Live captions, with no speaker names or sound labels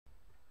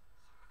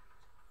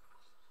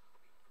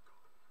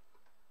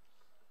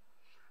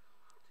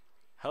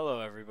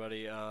Hello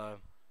everybody,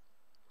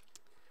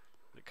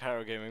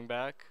 Cairo Gaming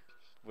back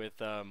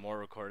with more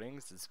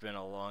recordings. It's been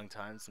a long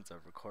time since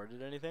I've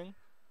recorded anything,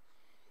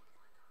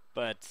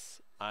 but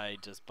I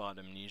just bought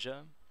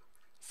Amnesia,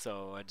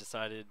 so I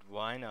decided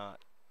why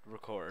not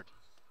record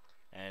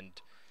and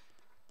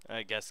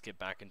I guess get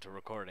back into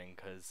recording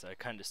because I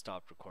kind of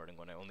stopped recording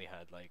when I only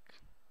had like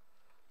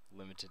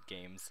limited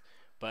games,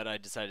 but I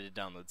decided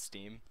to download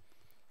Steam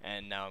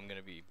and now I'm going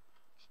to be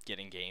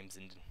getting games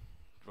and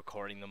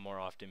recording them more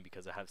often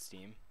because I have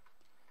Steam.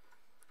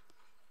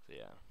 So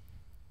yeah.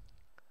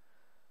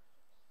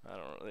 I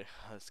don't really.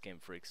 This game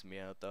freaks me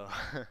out though.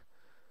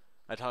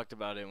 I talked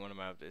about it in one of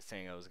my updates,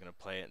 saying I was gonna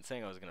play it and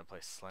saying I was gonna play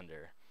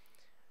Slender.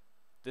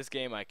 This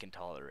game I can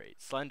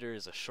tolerate. Slender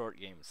is a short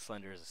game.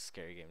 Slender is a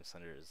scary game.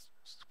 Slender is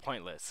just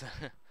pointless.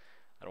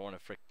 I don't want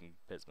to freaking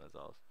piss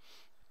myself.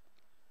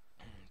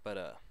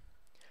 But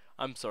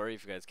I'm sorry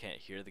if you guys can't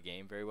hear the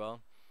game very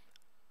well.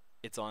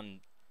 It's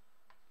on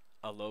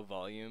a low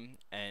volume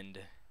and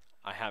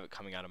I have it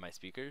coming out of my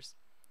speakers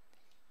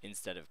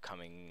instead of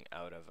coming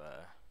out of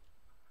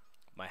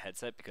my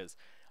headset because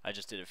I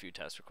just did a few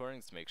test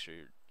recordings to make sure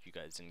you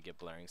guys didn't get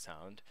blaring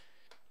sound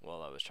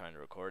while I was trying to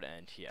record,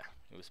 and yeah,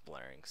 it was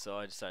blaring. So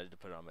I decided to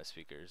put it on my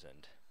speakers,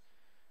 and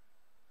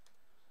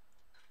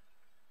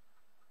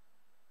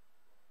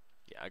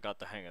yeah, I got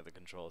the hang of the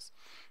controls.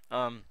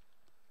 I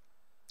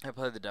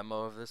played the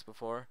demo of this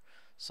before,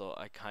 so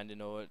I kind of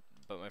know it,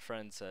 but my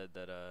friend said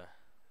that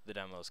the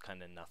demo is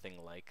kind of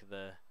nothing like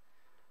the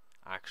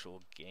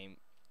actual game.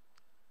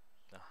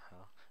 The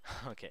hell?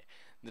 Okay,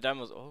 the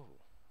demo's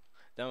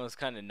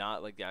kind of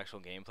not like the actual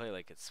gameplay,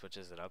 like it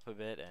switches it up a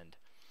bit, and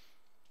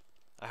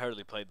I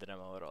hardly played the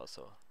demo at all,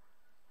 so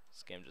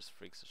this game just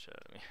freaks the shit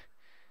out of me.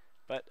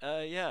 But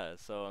yeah,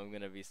 so I'm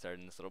gonna be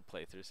starting this little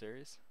playthrough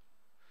series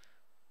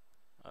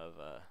of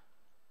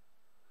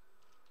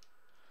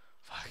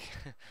fuck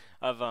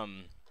of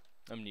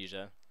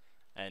Amnesia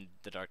and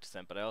The Dark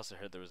Descent. But I also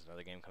heard there was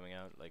another game coming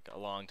out like a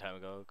long time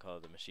ago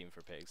called The Machine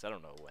for Pigs. I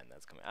don't know when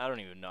that's coming. I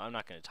don't even know. I'm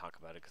not gonna talk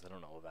about it because I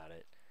don't know about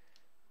it.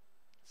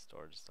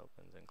 Store just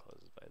opens and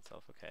closes by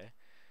itself. Okay,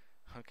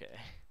 okay.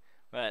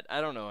 But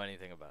I don't know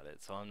anything about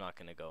it, so I'm not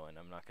gonna go and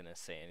I'm not gonna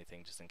say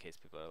anything just in case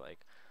people are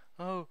like,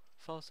 "Oh,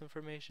 false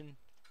information."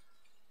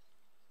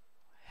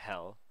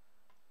 Hell,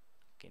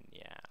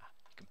 yeah,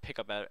 you can pick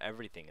up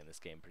everything in this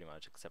game pretty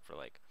much, except for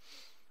like,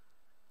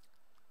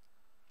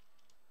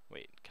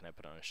 wait, can I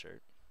put on a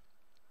shirt?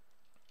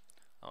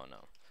 Oh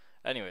no.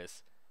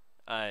 Anyways,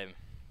 I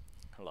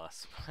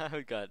lost.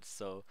 I got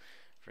so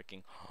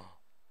freaking.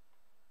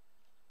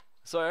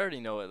 So I already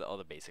know what all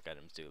the basic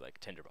items do, like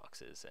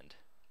tinderboxes and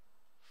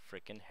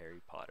freaking Harry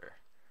Potter.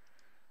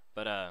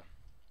 But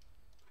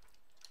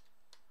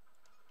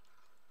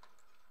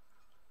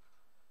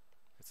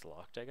it's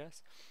locked, I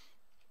guess.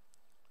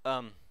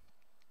 I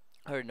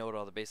already know what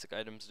all the basic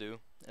items do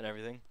and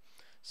everything,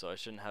 so I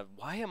shouldn't have.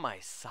 Why am I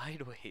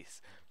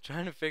sideways? I'm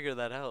trying to figure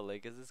that out.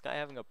 Like, is this guy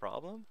having a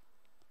problem?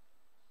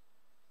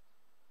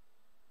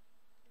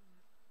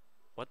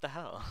 What the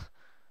hell?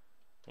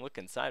 I'm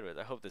looking sideways.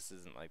 I hope this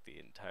isn't like the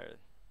entire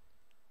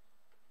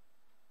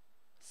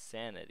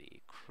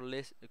sanity.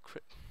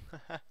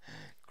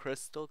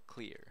 Crystal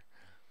clear.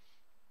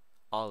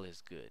 All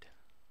is good.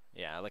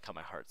 Yeah, I like how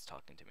my heart's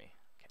talking to me.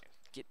 Okay,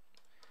 get.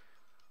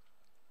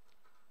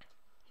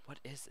 What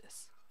is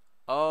this?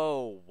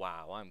 Oh,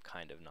 wow, I'm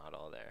kind of not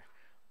all there.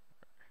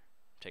 I'm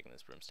taking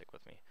this broomstick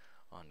with me.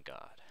 On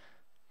God.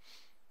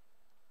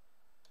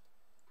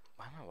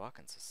 Why am I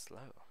walking so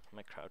slow? Am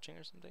I crouching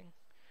or something?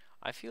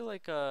 I feel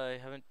like I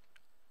haven't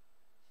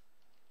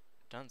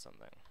done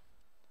something.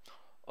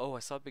 Oh, I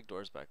saw big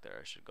doors back there.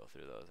 I should go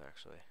through those,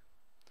 actually.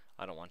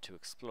 I don't want to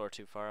explore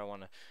too far. I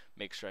want to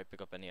make sure I pick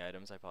up any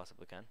items I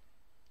possibly can.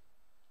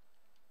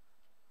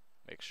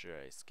 Make sure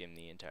I skim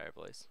the entire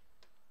place.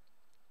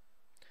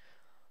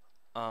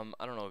 I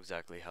don't know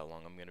exactly how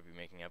long I'm going to be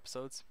making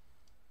episodes.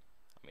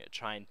 I'm going to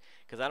try and...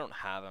 Because I don't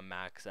have a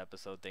max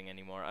episode thing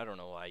anymore. I don't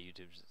know why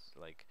YouTube's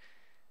like...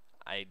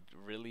 I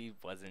really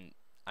wasn't...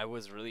 I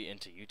was really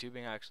into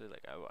YouTubing, actually.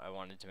 Like, I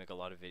wanted to make a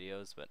lot of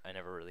videos, but I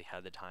never really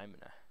had the time,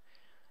 and I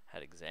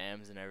had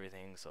exams and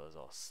everything, so I was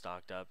all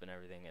stocked up and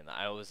everything, and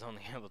I was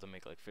only able to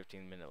make like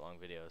 15-minute long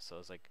videos, so I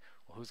was like,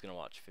 well, who's gonna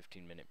watch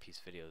 15-minute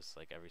piece videos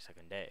like every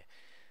second day?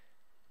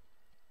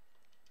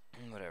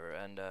 Whatever,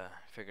 and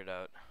figured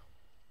out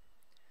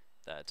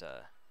that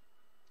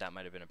that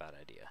might have been a bad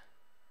idea.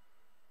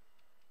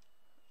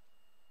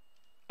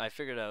 I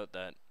figured out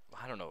that,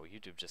 I don't know,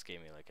 YouTube just gave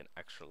me like an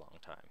extra long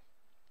time.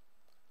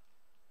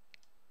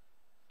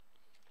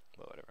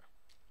 But whatever.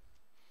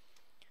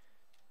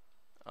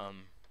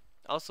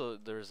 Also,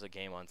 there's a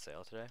game on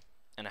sale today,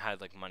 and I had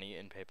like money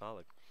in PayPal,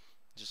 like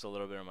just a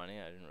little bit of money.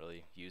 I didn't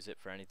really use it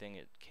for anything.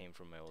 It came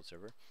from my old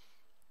server,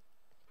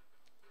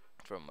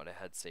 from what I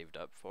had saved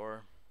up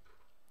for.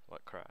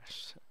 What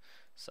crashed?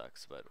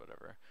 Sucks, but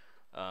whatever.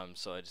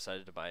 So I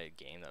decided to buy a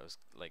game that was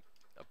like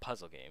a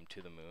puzzle game,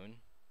 To the Moon,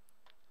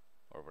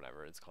 or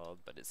whatever it's called.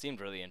 But it seemed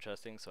really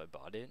interesting, so I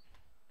bought it.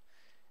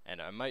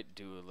 And I might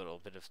do a little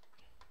bit of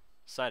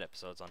side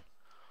episodes on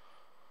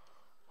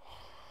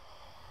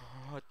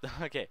What the?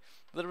 Okay,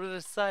 a little bit of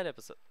a side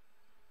episode.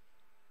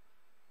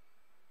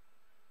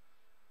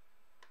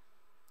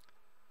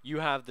 You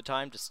have the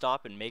time to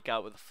stop and make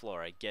out with the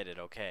floor. I get it.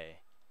 Okay.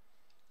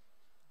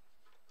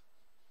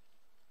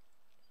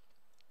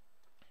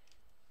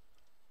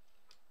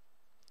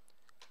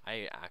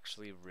 I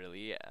actually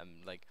really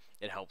am like.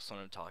 It helps when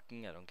I'm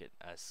talking. I don't get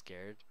as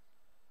scared.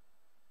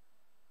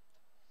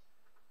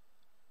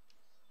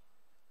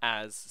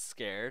 As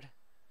scared.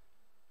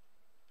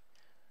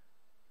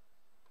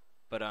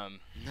 But I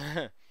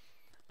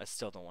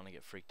still don't want to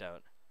get freaked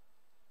out.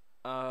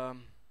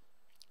 Um,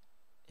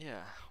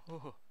 yeah.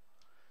 Ooh.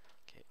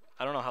 Okay.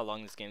 I don't know how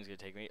long this game's gonna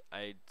take me.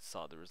 I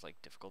saw there was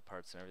like difficult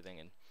parts and everything,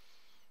 and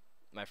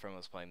my friend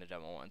was playing the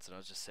demo once, and I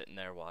was just sitting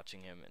there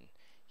watching him, and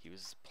he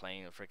was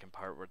playing a freaking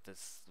part where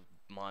this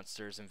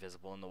monster is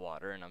invisible in the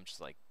water, and I'm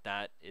just like,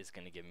 that is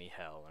gonna give me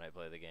hell when I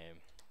play the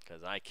game,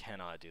 because I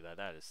cannot do that.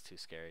 That is too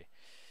scary.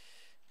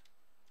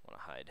 I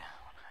wanna hide.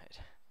 I wanna hide.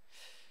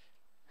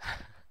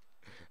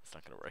 It's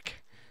not gonna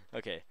work.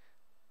 Okay.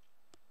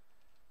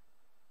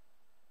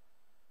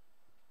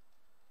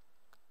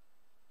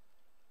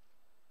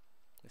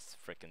 This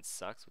frickin'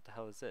 sucks. What the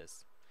hell is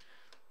this?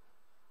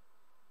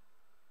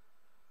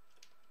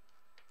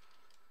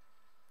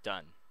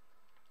 Done.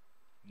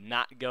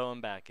 Not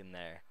going back in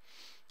there.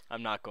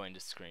 I'm not going to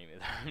scream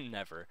either. I'm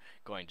never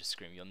going to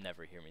scream. You'll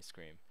never hear me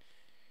scream.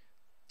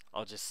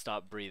 I'll just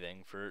stop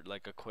breathing for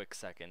like a quick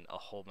second. I'll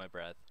hold my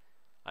breath.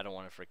 I don't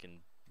want to freaking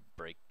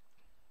break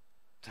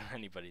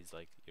anybody's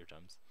like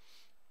eardrums.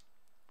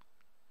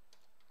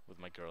 With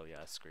my girly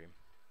ass scream.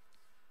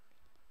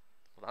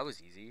 Well, that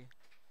was easy.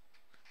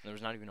 There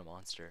was not even a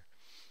monster.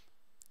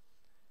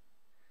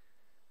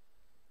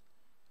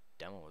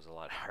 Demo was a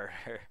lot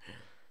harder.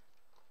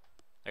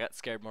 I got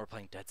scared more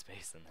playing Dead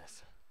Space than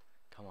this.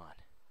 Come on.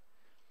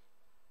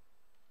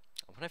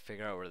 I want to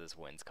figure out where this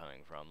wind's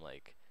coming from.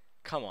 Like,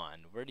 come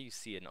on. Where do you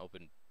see an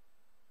open...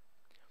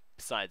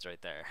 Besides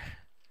right there.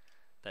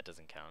 That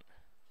doesn't count.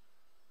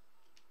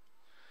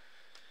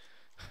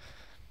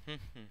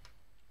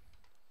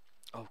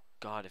 Oh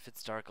god, if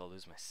it's dark I'll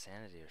lose my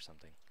sanity or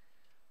something.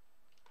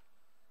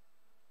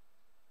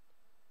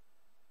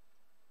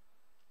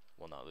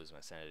 Will not lose my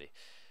sanity.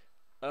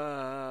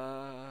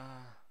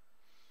 I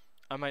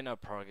might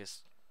not can't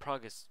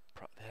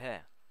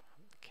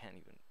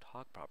even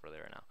talk properly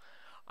right now.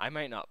 I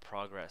might not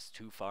progress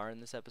too far in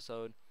this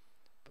episode,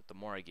 but the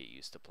more I get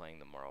used to playing,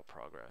 the more I'll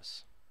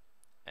progress.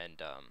 And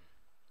the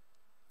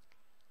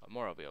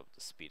more I'll be able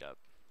to speed up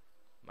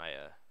my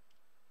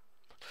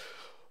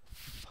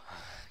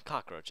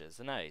cockroaches.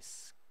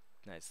 Nice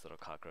little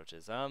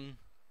cockroaches.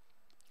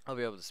 I'll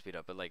be able to speed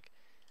up, but like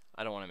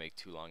I don't want to make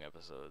too long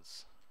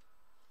episodes,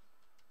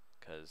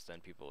 because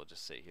then people will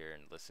just sit here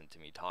and listen to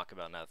me talk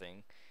about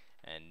nothing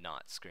and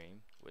not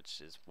scream, which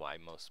is why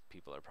most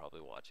people are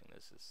probably watching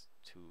this, is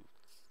too...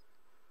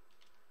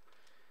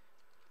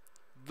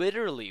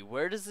 Literally,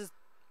 where does this...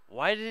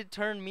 Why did it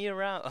turn me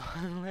around?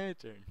 Let it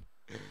turn.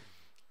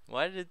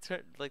 Why did it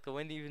turn... Like, the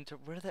wind even turn...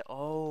 Where did they...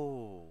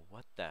 Oh,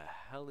 what the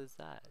hell is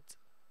that?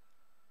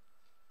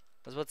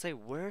 I was about to say,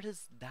 where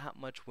does that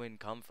much wind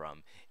come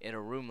from in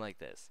a room like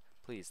this?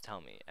 Please tell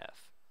me,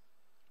 F.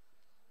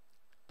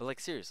 But,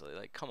 like, seriously,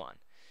 like, come on.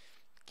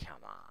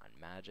 Come on,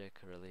 magic,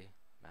 really?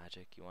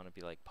 Magic? You want to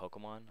be like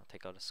Pokemon? I'll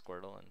take out a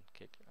Squirtle and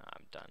kick...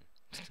 I'm done.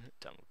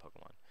 Done with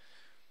Pokemon.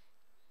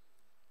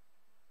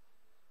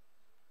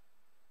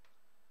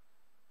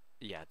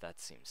 Yeah, that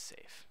seems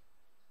safe.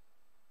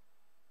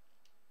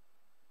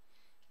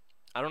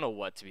 I don't know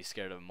what to be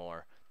scared of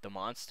more. The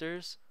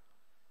monsters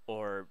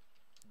or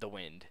the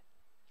wind.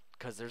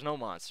 Because there's no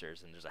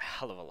monsters and there's a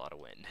hell of a lot of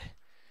wind.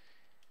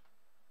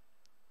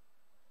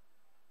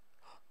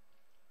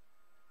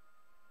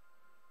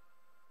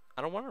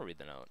 I don't want to read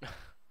the note.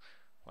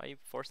 Why are you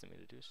forcing me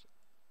to do this?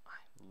 I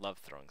love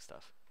throwing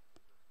stuff.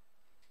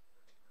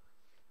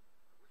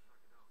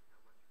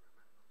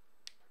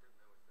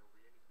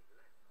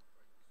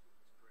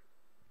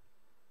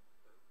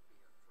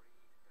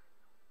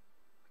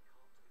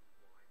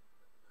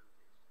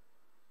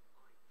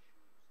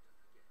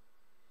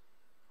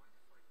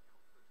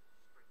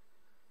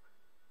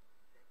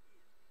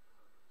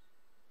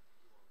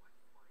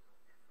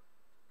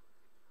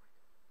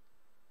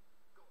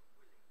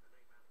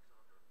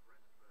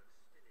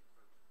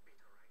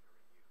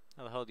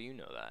 How the hell do you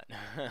know that?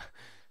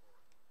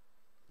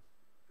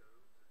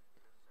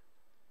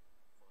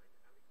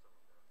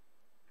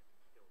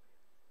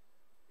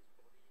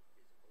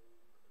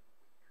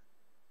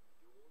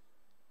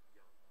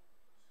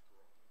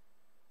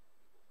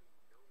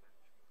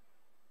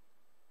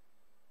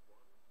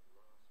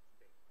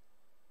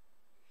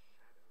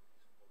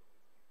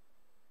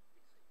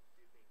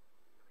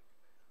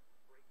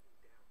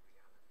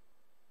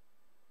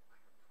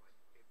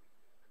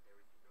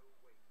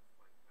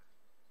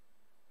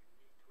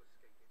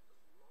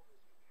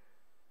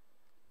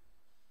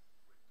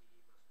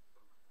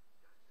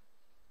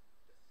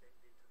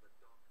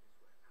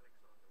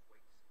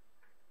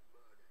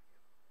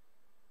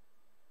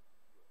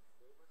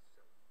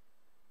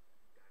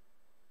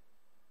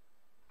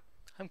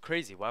 I'm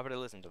crazy. Why would I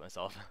listen to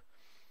myself?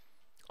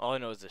 All I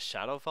know is the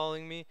shadow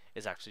following me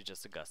is actually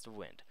just a gust of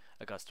wind.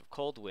 A gust of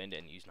cold wind,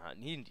 and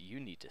you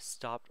need to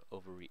stop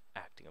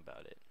overreacting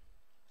about it.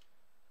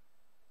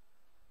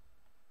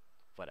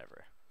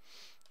 Whatever.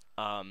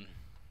 Um.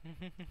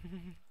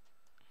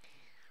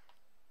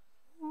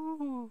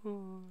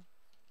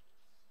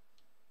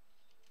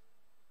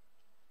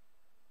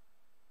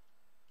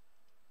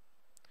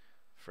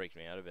 Freaked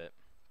me out a bit.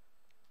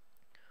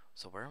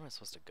 So where am I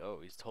supposed to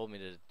go? He's told me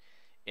to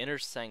inner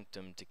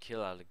sanctum to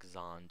kill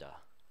Alexander.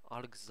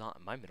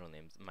 My middle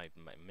name's my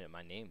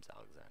name's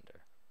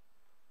Alexander.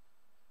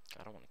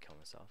 I don't want to kill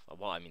myself.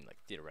 Well, I mean, like,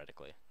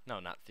 theoretically. No,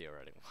 not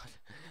theoretically.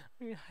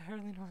 I mean, I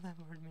hardly know what that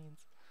word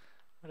means.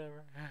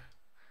 Whatever.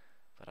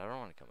 But I don't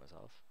want to kill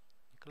myself.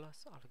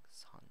 Nicholas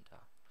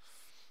Alexander.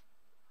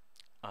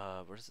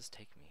 Where does this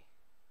take me?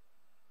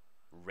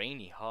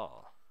 Rainy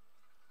Hall.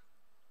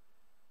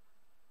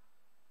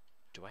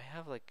 Do I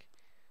have, like...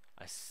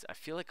 I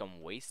feel like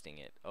I'm wasting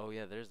it. Oh,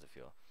 yeah, there's the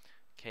fuel.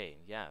 Okay,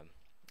 yeah.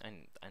 I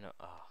know.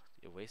 Oh,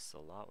 it wastes a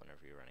lot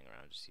whenever you're running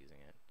around just using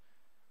it.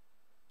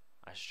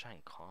 I should try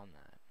and calm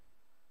that.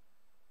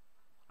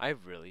 I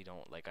really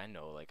don't, like, I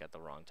know, like, at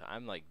the wrong time.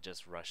 I'm, like,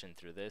 just rushing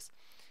through this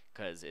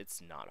because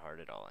it's not hard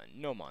at all.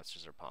 And no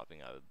monsters are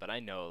popping up. But I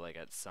know, like,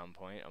 at some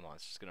point, a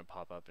monster's going to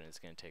pop up and it's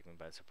going to take me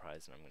by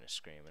surprise and I'm going to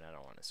scream. And I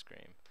don't want to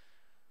scream.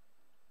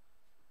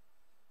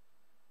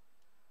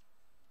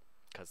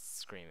 Because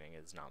screaming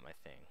is not my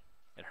thing.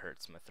 It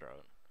hurts my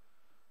throat.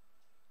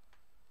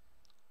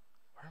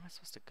 Where am I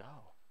supposed to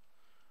go?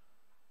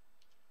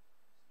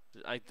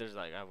 I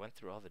went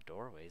through all the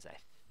doorways, I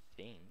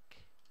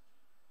think.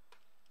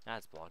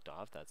 That's blocked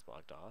off. That's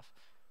blocked off.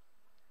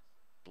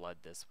 Blood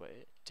this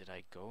way. Did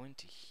I go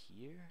into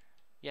here?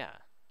 Yeah.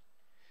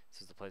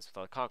 This is the place with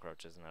all the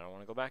cockroaches, and I don't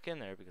want to go back in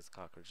there because the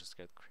cockroaches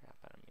scared the crap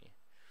out of me.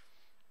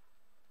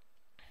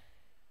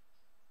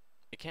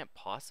 It can't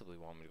possibly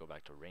want me to go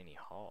back to Rainy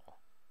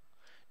Hall.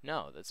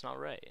 No, that's not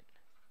right.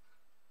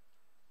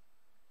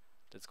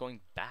 That's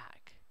going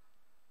back.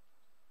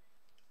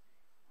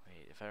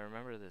 Wait, if I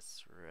remember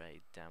this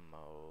right,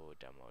 demo.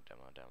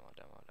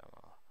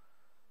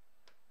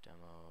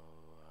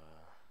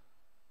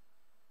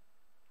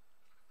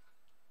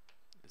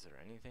 Is there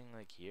anything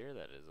like here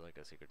that is like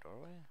a secret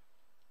doorway?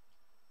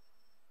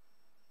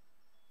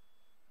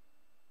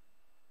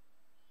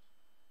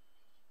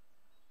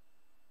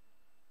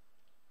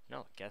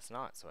 No, guess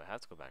not. So I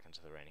have to go back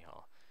into the Rainy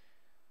Hall.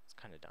 It's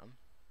kind of dumb.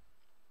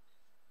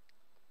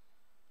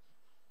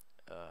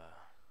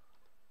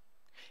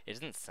 It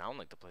doesn't sound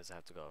like the place I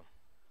have to go.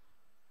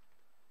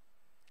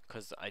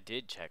 Because I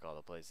did check all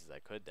the places I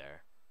could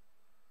there.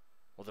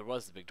 Well, there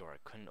was the big door I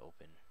couldn't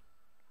open.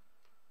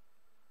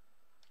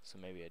 So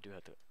maybe I do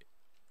have to...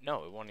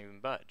 No, it won't even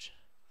budge.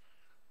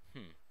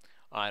 Oh,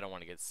 I don't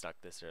want to get stuck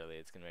this early.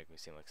 It's going to make me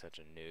seem like such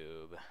a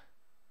noob.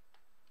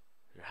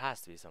 There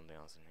has to be something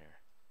else in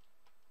here.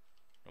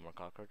 No more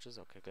cockroaches?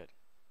 Okay, good.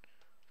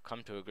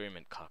 Come to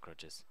agreement,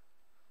 cockroaches.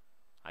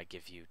 I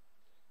give you...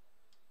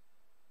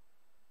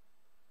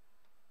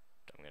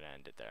 I'm gonna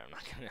end it there.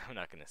 I'm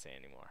not gonna say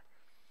anymore.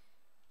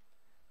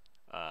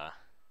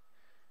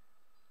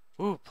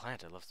 Ooh,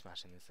 plant. I love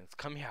smashing these things.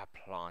 Come here,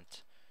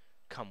 plant.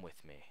 Come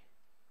with me.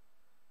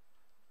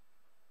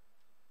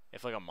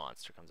 If like a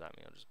monster comes at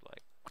me, I'll just be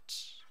like,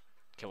 whoosh.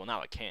 Okay, well now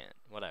I can't.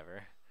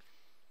 Whatever.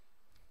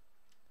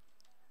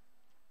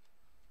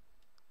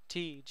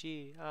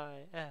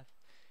 TGIF.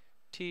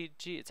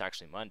 TG. It's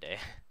actually Monday.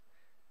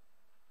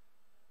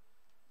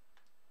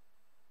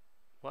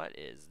 What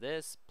is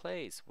this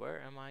place? Where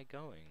am I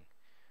going?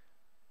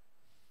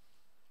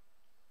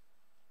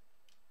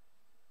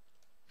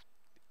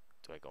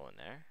 Do I go in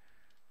there?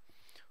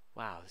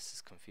 Wow, this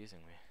is confusing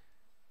me.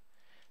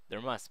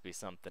 There must be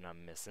something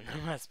I'm missing.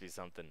 There must be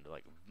something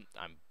like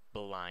I'm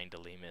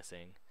blindly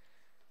missing.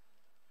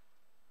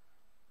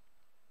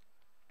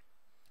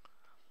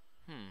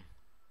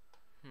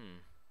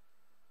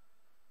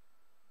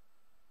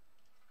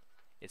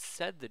 It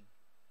said the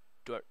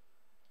door...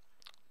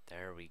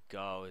 There we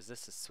go. Is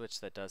this a switch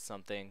that does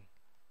something?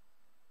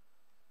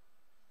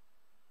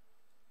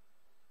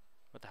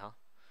 What the hell?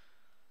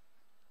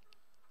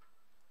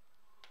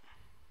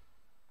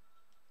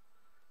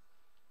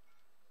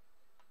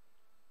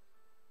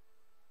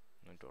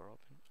 No door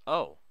open?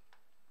 Oh!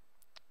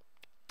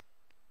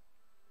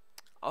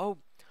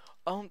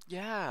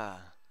 Yeah!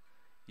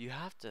 You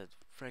have to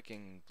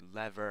freaking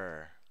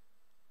lever.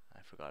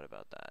 I forgot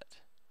about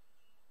that.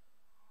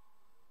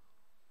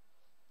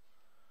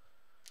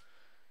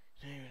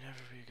 You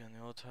never peek on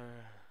the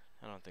altar.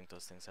 I don't think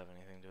those things have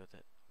anything to do with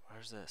it.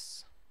 Where's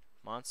this?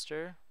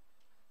 Monster?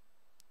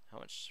 How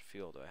much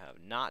fuel do I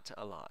have? Not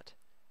a lot.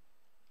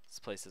 This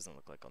place doesn't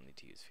look like I'll need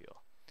to use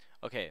fuel.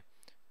 Okay,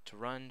 to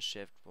run,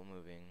 shift while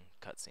moving,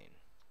 cutscene.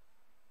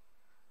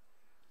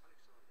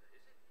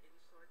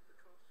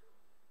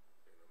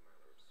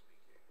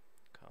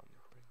 Come.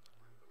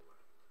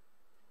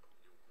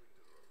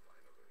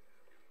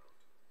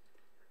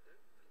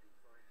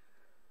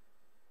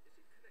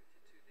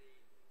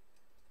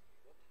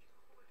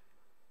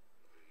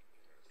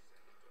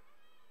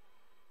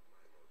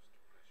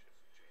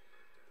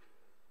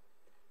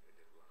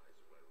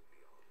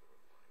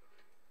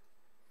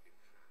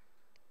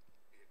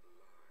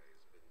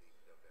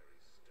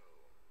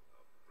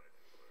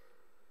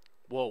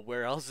 Whoa,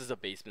 where else is a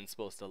basement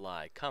supposed to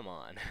lie? Come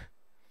on.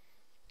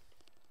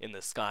 In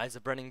the skies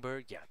of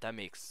Brenningburg? Yeah, that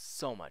makes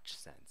so much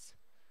sense.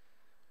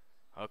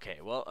 Okay,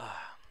 well,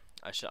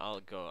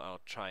 I'll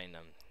try and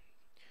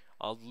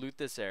I'll loot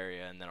this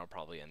area and then I'll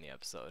probably end the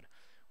episode,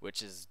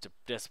 which is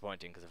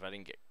disappointing because if I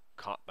didn't get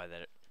caught by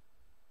that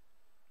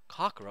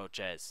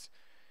cockroaches,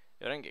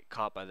 if I didn't get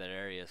caught by that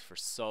area for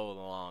so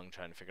long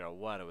trying to figure out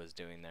what I was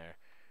doing there,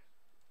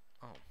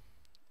 oh,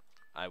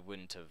 I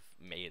wouldn't have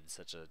made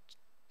such a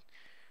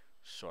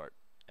short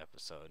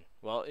episode.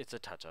 Well, it's a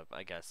touch up,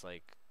 I guess.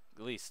 Like,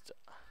 at least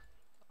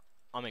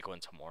I'll make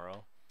one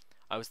tomorrow.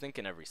 I was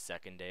thinking every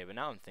second day, but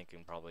now I'm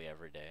thinking probably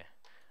every day.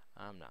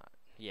 I'm not.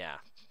 Yeah,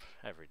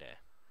 every day.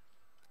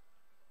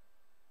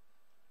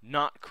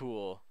 Not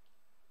cool.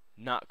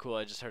 Not cool.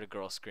 I just heard a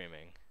girl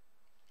screaming,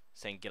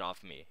 saying "Get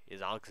off me."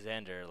 Is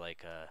Alexander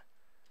like a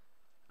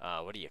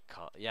what do you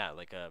call? Yeah,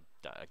 like a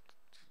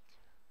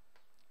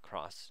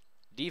cross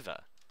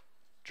diva,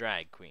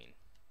 drag queen.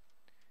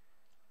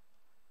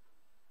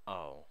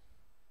 Oh,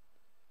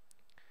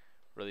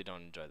 really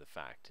don't enjoy the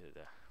fact.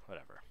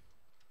 Whatever.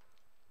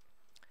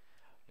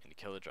 I'm gonna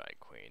kill a drag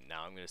queen.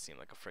 Now I'm gonna seem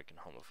like a freaking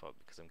homophobe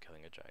because I'm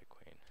killing a drag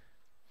queen.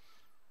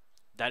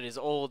 That is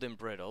old and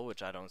brittle,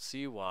 which I don't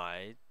see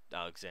why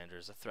Alexander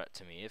is a threat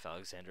to me if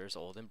Alexander is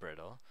old and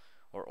brittle,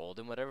 or old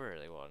and whatever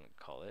they want to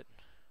call it.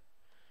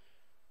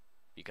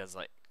 Because,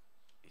 like,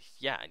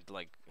 yeah,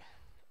 like,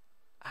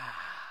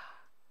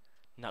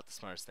 not the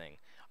smartest thing.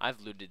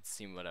 I've looted,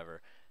 seen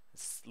whatever,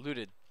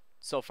 looted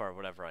so far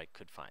whatever I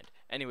could find.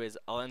 Anyways,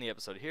 I'll end the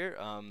episode here.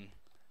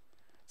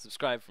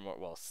 Subscribe for more.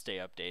 Well, stay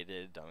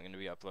updated. I'm gonna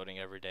be uploading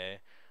every day.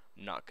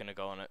 I'm not gonna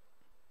go on it.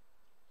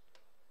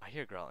 I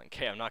hear growling.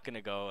 Okay, I'm not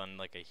gonna go on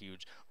like a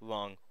huge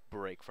long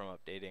break from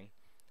updating.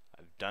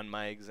 I've done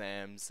my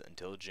exams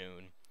until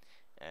June,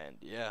 and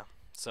yeah.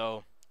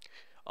 So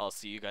I'll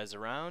see you guys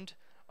around.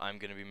 I'm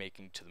gonna be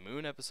making To the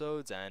Moon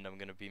episodes, and I'm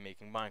gonna be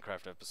making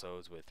Minecraft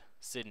episodes with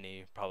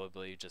Sydney.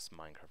 Probably just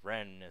Minecraft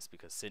randomness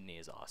because Sydney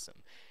is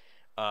awesome.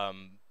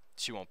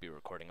 She won't be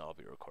recording. I'll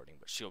be recording,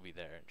 but she'll be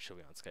there and she'll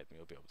be on Skype and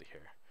you'll be able to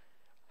hear.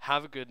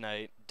 Have a good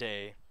night,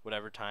 day,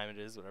 whatever time it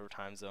is, whatever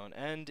time zone,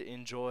 and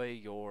enjoy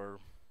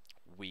your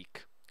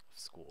week of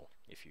school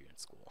if you're in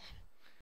school.